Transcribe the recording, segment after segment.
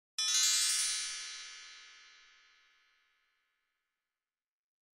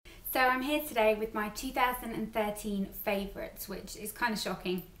So I'm here today with my 2013 favourites, which is kind of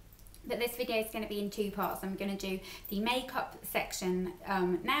shocking. But this video is going to be in two parts. I'm going to do the makeup section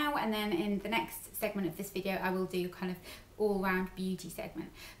now, and then in the next segment of this video I will do kind of all-round beauty segment.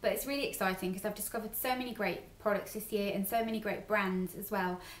 But it's really exciting because I've discovered so many great products this year and so many great brands as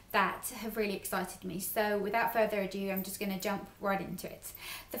well that have really excited me. So without further ado, I'm just going to jump right into it.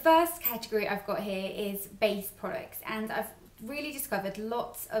 The first category I've got here is base products, and I've really discovered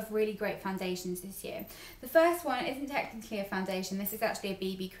lots of really great foundations this year. The first one isn't technically a foundation, this is actually a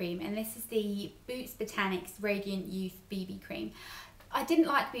BB cream, and this is the Botanics Radiant Youth BB cream. I didn't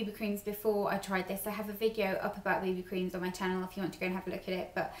like BB creams before I tried this. I have a video up about BB creams on my channel if you want to go and have a look at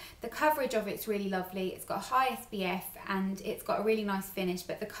it, but the coverage of it's really lovely. It's got a high SPF and it's got a really nice finish,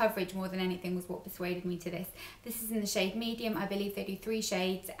 but the coverage more than anything was what persuaded me to this. This is in the shade medium. I believe they do 3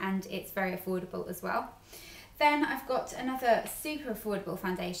 shades and it's very affordable as well. Then I've got another super affordable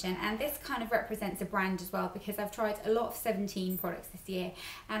foundation, and this kind of represents a brand as well because I've tried a lot of 17 products this year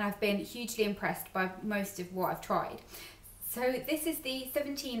and I've been hugely impressed by most of what I've tried. So this is the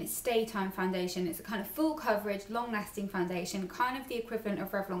 17 Stay Time foundation. It's a kind of full coverage, long lasting foundation, kind of the equivalent of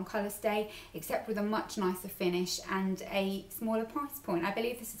Revlon Colour Stay, except with a much nicer finish and a smaller price point. I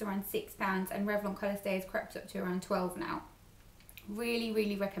believe this is around £6 and Revlon Colour Stay has crept up to around 12 now.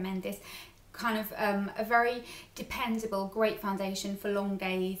 Really recommend this. Kind of a very dependable, great foundation for long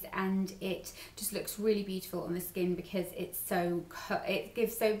days, and it just looks really beautiful on the skin because it's it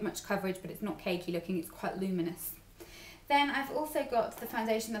gives so much coverage, but it's not cakey looking, it's quite luminous. Then I've also got the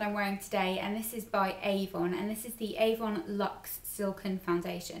foundation that I'm wearing today, and this is by AVON, and this is the AVON Luxe Silken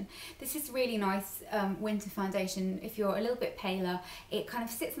Foundation. This is really nice winter foundation if you're a little bit paler. It kind of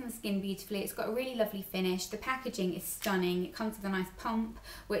sits on the skin beautifully. It's got a really lovely finish. The packaging is stunning. It comes with a nice pump,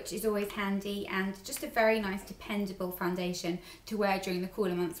 which is always handy, and just a very nice dependable foundation to wear during the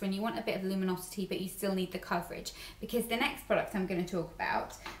cooler months when you want a bit of luminosity but you still need the coverage. Because the next product I'm going to talk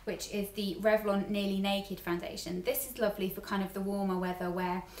about, which is the Revlon Nearly Naked foundation. This is lovely for kind of the warmer weather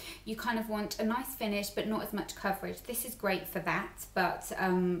where you kind of want a nice finish but not as much coverage. This is great for that, but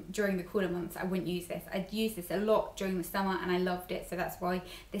during the cooler months I wouldn't use this. I'd use this a lot during the summer and I loved it, so that's why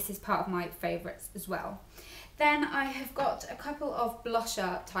this is part of my favourites as well. Then I have got a couple of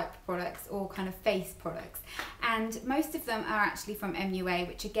blusher type products, or kind of face products, and most of them are actually from MUA,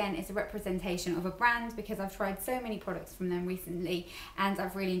 which again is a representation of a brand because I've tried so many products from them recently and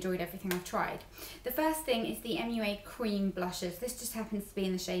I've really enjoyed everything I've tried. The first thing is the MUA cream blushes. This just happens to be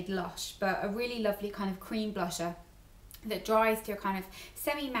in the shade Lush, but a really lovely kind of cream blusher that dries to a kind of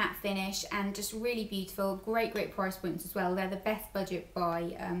semi-matte finish and just really beautiful. Great price points as well. They're the best budget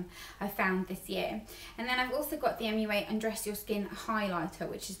buy I found this year. And then I've also got the MUA Undress Your Skin highlighter,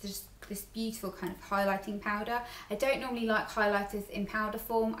 which is just this beautiful kind of highlighting powder. I don't normally like highlighters in powder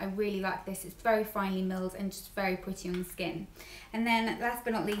form. I really like this. It's very finely milled and just very pretty on the skin. And then last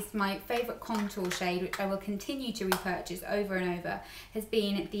but not least, my favourite contour shade, which I will continue to repurchase over and over, has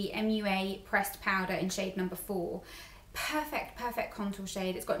been the MUA Pressed Powder in shade number 4. Perfect contour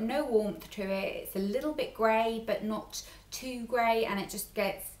shade. It's got no warmth to it. It's a little bit grey but not too grey, and it just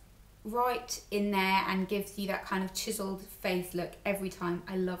gets right in there and gives you that kind of chiseled face look every time.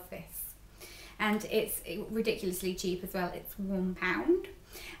 I love this, and it's ridiculously cheap as well. It's £1.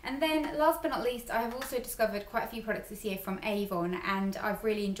 And then last but not least, I have also discovered quite a few products this year from AVON, and I've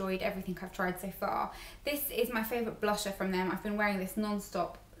really enjoyed everything I've tried so far. This is my favourite blusher from them. I've been wearing this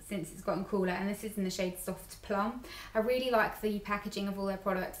non-stop since it's gotten cooler, and this is in the shade Soft Plum. I really like the packaging of all their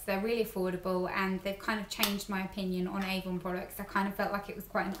products. They're really affordable and they've kind of changed my opinion on Avon products. I kind of felt like it was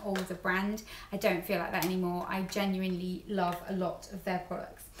quite an older brand. I don't feel like that anymore. I genuinely love a lot of their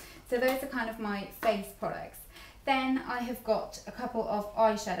products. So those are kind of my face products. Then I have got a couple of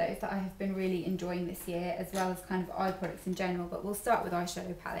eyeshadows that I have been really enjoying this year, as well as kind of eye products in general, but we'll start with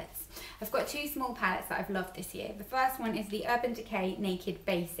eyeshadow palettes. I've got 2 small palettes that I've loved this year. The first one is the Urban Decay Naked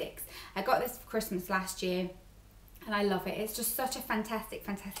Basics. I got this for Christmas last year and I love it. It's just such a fantastic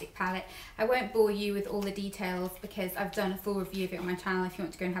palette. I won't bore you with all the details because I've done a full review of it on my channel if you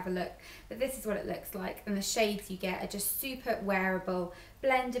want to go and have a look. But this is what it looks like, and the shades you get are just super wearable,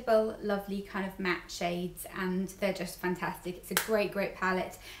 blendable, lovely kind of matte shades, and they're just fantastic. It's a great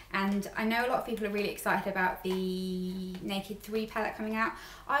palette, and I know a lot of people are really excited about the Naked 3 palette coming out.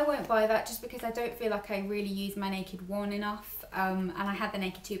 I won't buy that just because I don't feel like I really use my Naked 1 enough, and I had the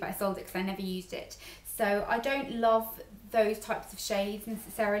Naked 2 but I sold it because I never used it. So I don't love those types of shades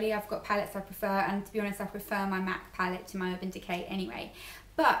necessarily. I've got palettes I prefer, and to be honest I prefer my MAC palette to my Urban Decay anyway.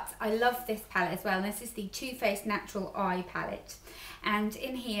 But I love this palette as well, and this is the Too Faced Natural Eye palette. And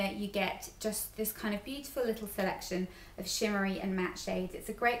in here you get just this kind of beautiful little selection of shimmery and matte shades. It's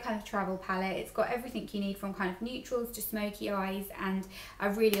a great kind of travel palette. It's got everything you need from kind of neutrals to smoky eyes, and I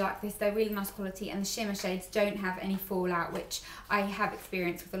really like this. They're really nice quality, and the shimmer shades don't have any fallout, which I have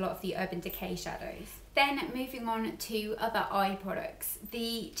experienced with a lot of the Urban Decay shadows. Then moving on to other eye products.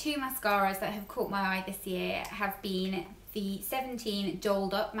 The two mascaras that have caught my eye this year have been the 17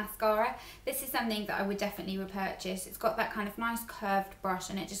 Dolled Up mascara. This is something that I would definitely repurchase. It's got that kind of nice curved brush,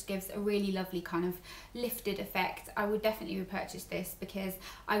 and it just gives a really lovely kind of lifted effect. I would definitely repurchase this because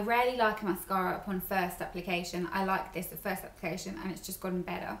I rarely like a mascara upon first application. I like this at first application, and it's just gotten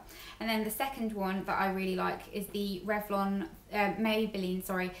better. And then the second one that I really like is the Revlon Maybelline,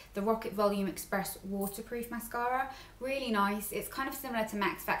 sorry, the Rocket Volume Express Waterproof Mascara. Really nice. It's kind of similar to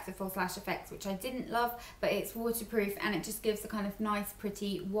Max Factor Full Slash Effects, which I didn't love, but it's waterproof and it just gives a kind of nice,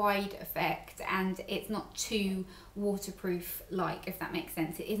 pretty, wide effect, and it's not too waterproof like, if that makes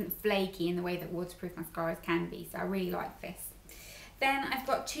sense. It isn't flaky in the way that waterproof mascaras can be, so I really like this. Then I've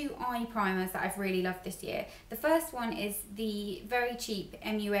got two eye primers that I've really loved this year. The first one is the very cheap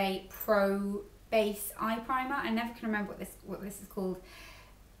MUA Pro-base eye primer. I never can remember what this is called.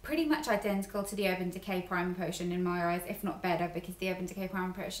 Pretty much identical to the Urban Decay Primer Potion in my eyes, if not better, because the Urban Decay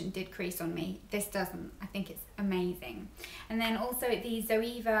Primer Potion did crease on me. This doesn't. I think it's amazing. And then also the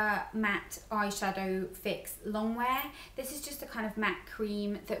Zoeva Matte Eyeshadow Fix Longwear. This is just a kind of matte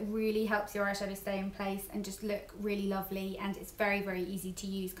cream that really helps your eyeshadow stay in place and just look really lovely, and it's very, very easy to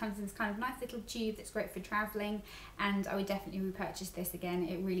use. Comes in this kind of nice little tube that's great for travelling, and I would definitely repurchase this again.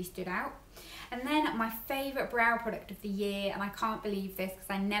 It really stood out. And then my favourite brow product of the year, and I can't believe this because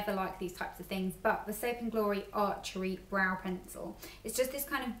I never like these types of things, but the Soap & Glory Archery Brow Pencil. It's just this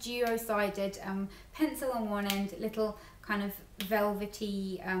kind of duo-sided pencil on one end, little kind of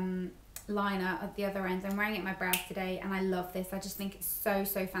velvety liner at the other end. I'm wearing it in my brows today and I love this. I just think it's so,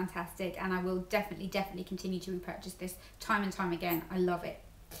 so fantastic, and I will definitely continue to repurchase this time and time again. I love it.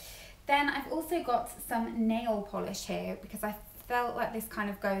 Then I've also got some nail polish here because I felt like this kind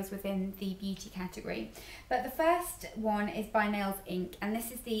of goes within the beauty category. But the first one is by Nails Inc, and this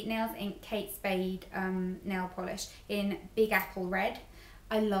is the Nails Inc Kate Spade nail polish in Big Apple Red.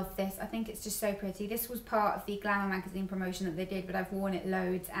 I love this. I think it's just so pretty. This was part of the Glamour magazine promotion that they did, but I've worn it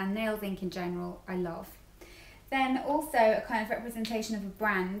loads, and Nails Inc in general I love. Then also a kind of representation of a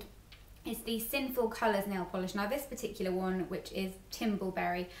brand is the Sinful Colours nail polish. Now this particular one, which is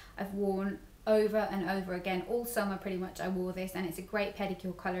Timbleberry, I've worn over and over again all summer. Pretty much I wore this, and it's a great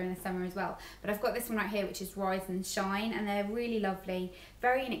pedicure colour in the summer as well. But I've got this one right here, which is Rise and Shine, and they're really lovely,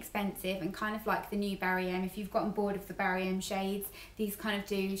 very inexpensive, and kind of like the new Barry M. If you've gotten bored of the Barry M shades, these kind of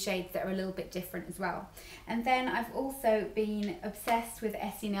do shades that are a little bit different as well. And then I've also been obsessed with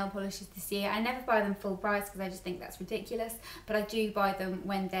Essie nail polishes this year. I never buy them full price because I just think that's ridiculous, but I do buy them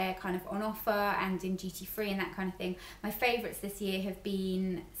when they're kind of on offer and in duty free and that kind of thing. My favourites this year have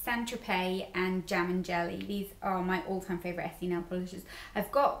been Tropez and Jam and Jelly. These are my all-time favourite Essie nail polishes.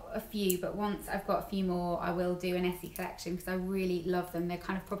 I've got a few, but once I've got a few more I will do an Essie collection because I really love them. They're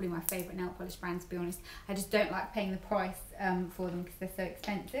kind of probably my favourite nail polish brand, to be honest. I just don't like paying the price for them because they're so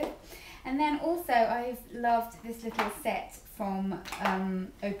expensive. And then also I've loved this little set from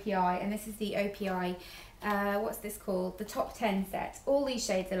OPI, and this is the OPI, what's this called? The Top 10 set. All these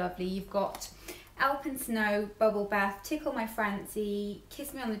shades are lovely. You've got Alpen Snow, Bubble Bath, Tickle My Fancy,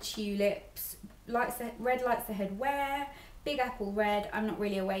 Kiss Me on the Tulips, Red Lights the Head Wear, Big Apple Red, I'm Not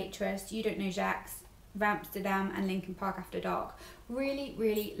Really a Waitress, You Don't Know Jax, Amsterdam, and Linkin Park After Dark. Really,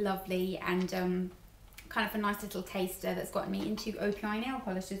 really lovely, and kind of a nice little taster that's gotten me into OPI nail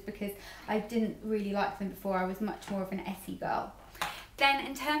polishes because I didn't really like them before. I was much more of an Essie girl. Then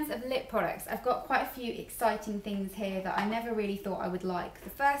in terms of lip products, I've got quite a few exciting things here that I never really thought I would like. The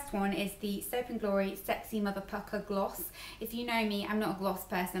first one is the Soap & Glory Sexy Mother Pucker Gloss. If you know me, I'm not a gloss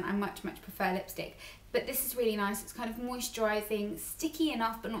person. I much prefer lipstick. But this is really nice. It's kind of moisturising, sticky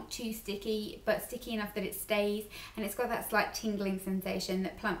enough but not too sticky, but sticky enough that it stays, and it's got that slight tingling sensation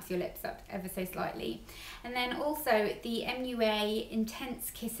that plumps your lips up ever so slightly. And then also the MUA Intense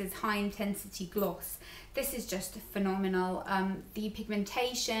Kisses High Intensity Gloss. This is just phenomenal. The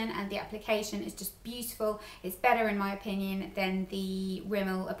pigmentation and the application is just beautiful. It's better in my opinion than the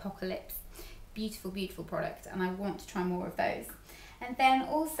Rimmel Apocalypse. Beautiful, beautiful product, and I want to try more of those. And then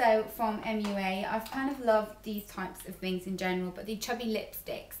also from MUA, I've kind of loved these types of things in general, but the chubby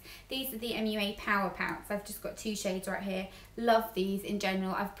lipsticks. These are the MUA Power Pouts. I've just got 2 shades right here. Love these in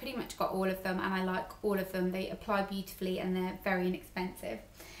general. I've pretty much got all of them and I like all of them. They apply beautifully and they're very inexpensive.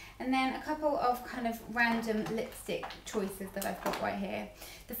 And then a couple of kind of random lipstick choices that I've got right here.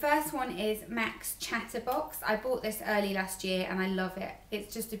 The first one is MAC's Chatterbox. I bought this early last year and I love it.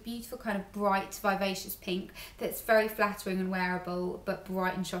 It's just a beautiful kind of bright, vivacious pink that's very flattering and wearable, but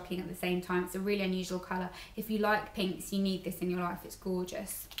bright and shocking at the same time. It's a really unusual colour. If you like pinks, you need this in your life. It's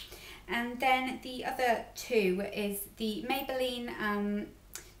gorgeous. And then the other two is the Maybelline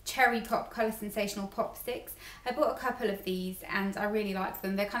Cherry Pop Colour Sensational Popsticks. I bought a couple of these and I really like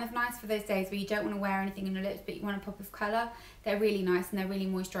them. They're kind of nice for those days where you don't want to wear anything in your lips but you want a pop of colour. They're really nice and they're really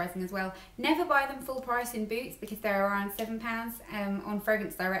moisturising as well. Never buy them full price in Boots because they're around £7. On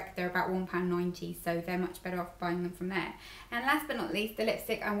Fragrance Direct they're about £1.90, so they're much better off buying them from there. And last but not least, the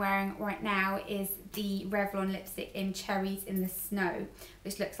lipstick I'm wearing right now is the Revlon lipstick in Cherries in the Snow,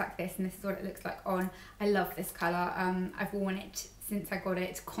 which looks like this, and this is what it looks like on. I love this colour. I've worn it since I got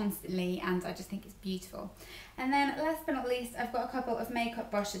it constantly and I just think it's beautiful. And then last but not least, I've got a couple of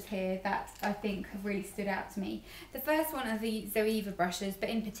makeup brushes here that I think have really stood out to me. The first one are the Zoeva brushes, but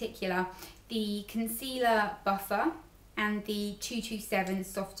in particular the Concealer Buffer and the 227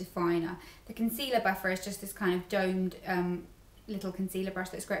 Soft Definer. The Concealer Buffer is just this kind of domed little concealer brush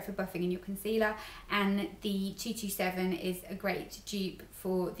that's great for buffing in your concealer, and the 227 is a great dupe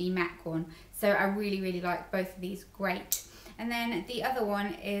for the MAC one. So I really like both of these, great. And then the other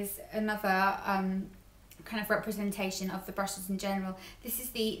one is another kind of representation of the brushes in general. This is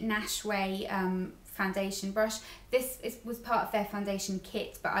the Nashy foundation brush. This was part of their foundation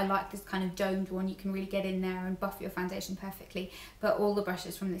kit, but I like this kind of domed one. You can really get in there and buff your foundation perfectly, but all the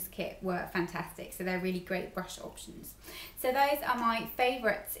brushes from this kit were fantastic, so they're really great brush options. So those are my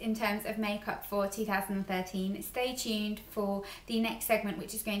favourites in terms of makeup for 2013. Stay tuned for the next segment,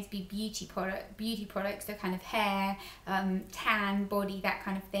 which is going to be beauty products, so kind of hair, tan, body, that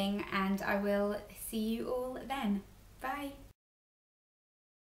kind of thing, and I will see you all then. Bye.